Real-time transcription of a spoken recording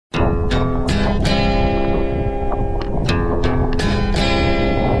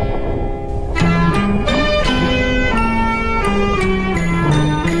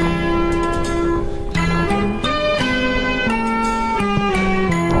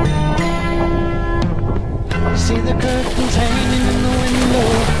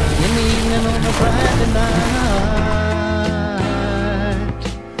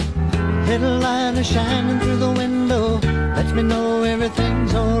light is shining through the window, lets me know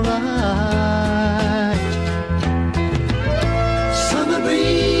everything's alright. Summer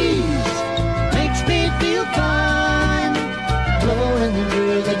breeze makes me feel fine, blowing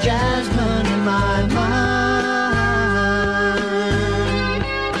through the jasmine in my mind.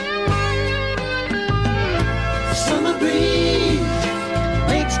 Summer breeze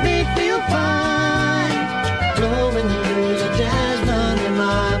makes me feel fine, blowing through the jasmine in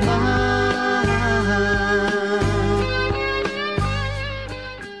my mind.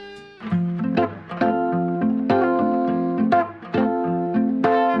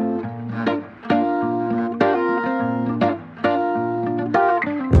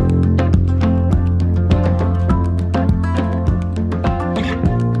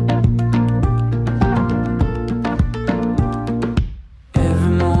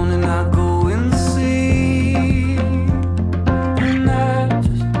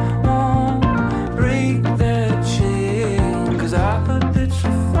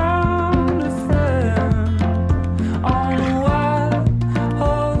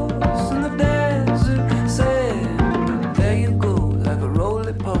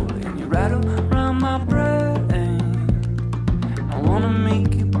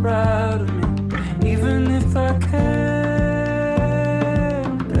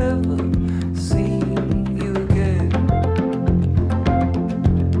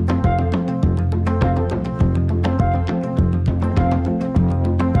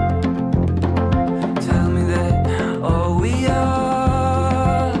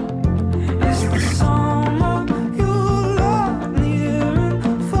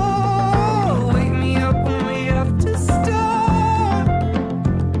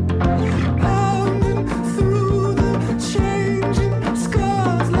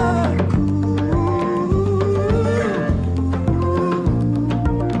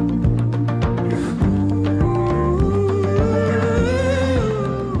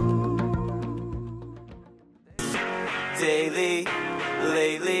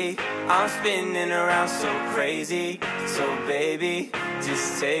 Lately, I'm spinning around so crazy. So baby,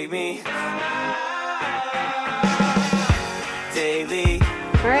 just take me. Daily,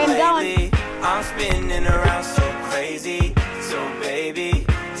 lately, I'm spinning around so crazy. So baby,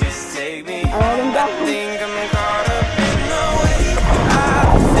 just take me. I think I'm caught up in the way I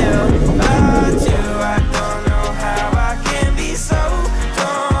feel about you. I don't know how I can be so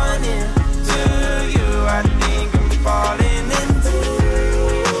drawn into you. I think I'm falling.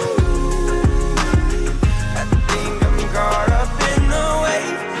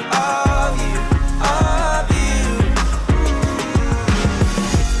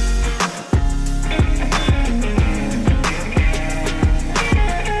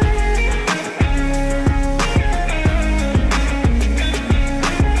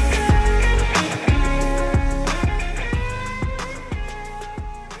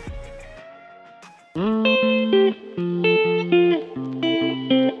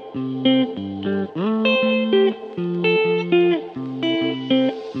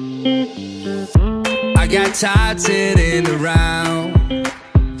 I got tired sitting around.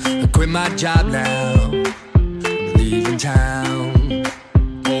 I quit my job now. I'm leaving town.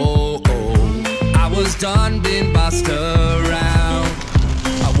 Oh, oh. I was done being bossed around.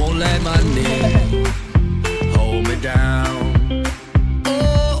 I won't let money hold me down.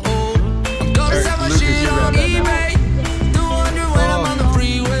 Oh, oh. I'm gonna sell my shit on eBay. 200 when I'm on the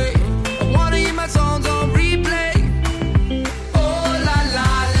freeway. I wanna hear my songs on replay. Oh, la la,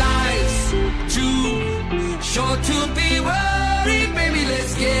 life's too short to be worried, baby,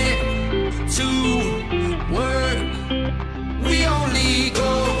 let's get to work. We only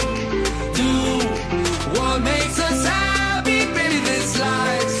go do what makes us happy, baby, this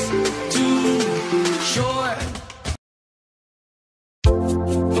life's too short.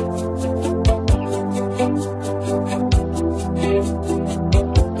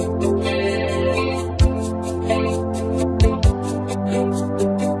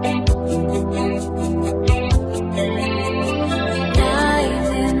 Lying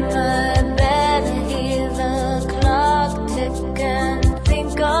in my bed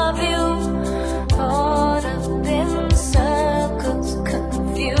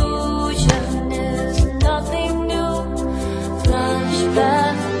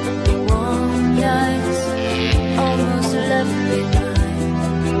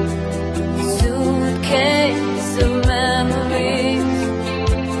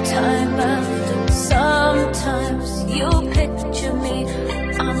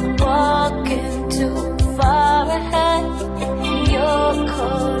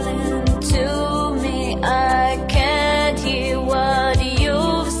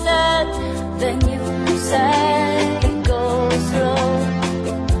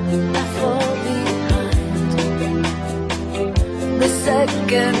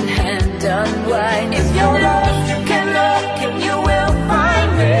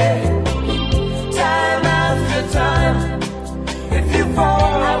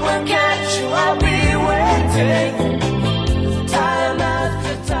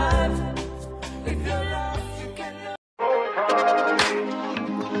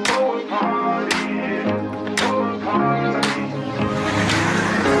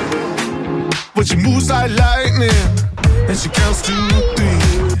but she moves like lightning. And she counts to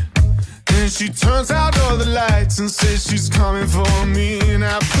 3. Then she turns out all the lights and says she's coming for me.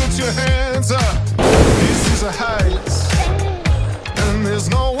 Now put your hands up, this is a heist. And there's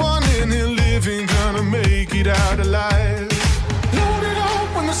no one in here living gonna make it out alive. Load it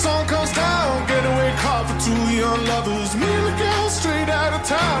up when the sun comes down. Getaway car for 2 young lovers. Me and the girl straight out of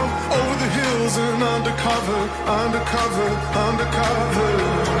town. Over the hills and undercover, undercover, undercover.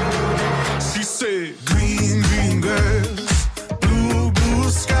 She said, green, green grass, blue, blue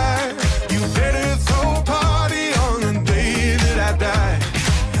sky. You better throw a party on the day that I die.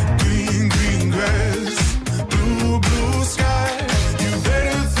 Green, green grass, blue, blue sky. You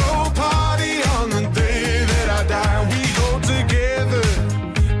better throw a party on the day that I die. We go together,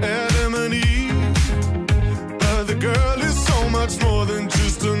 Adam and Eve. But the girl is so much more than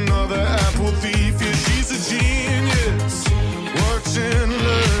just another apple thief. Yeah, she's a genius. Watch and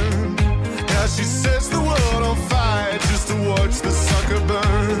learn. Now she sets the world on fire just to watch the sucker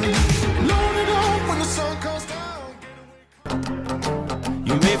burn. Load it up when the sun comes down.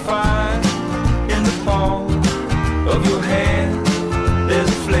 You may find in the palm of your hand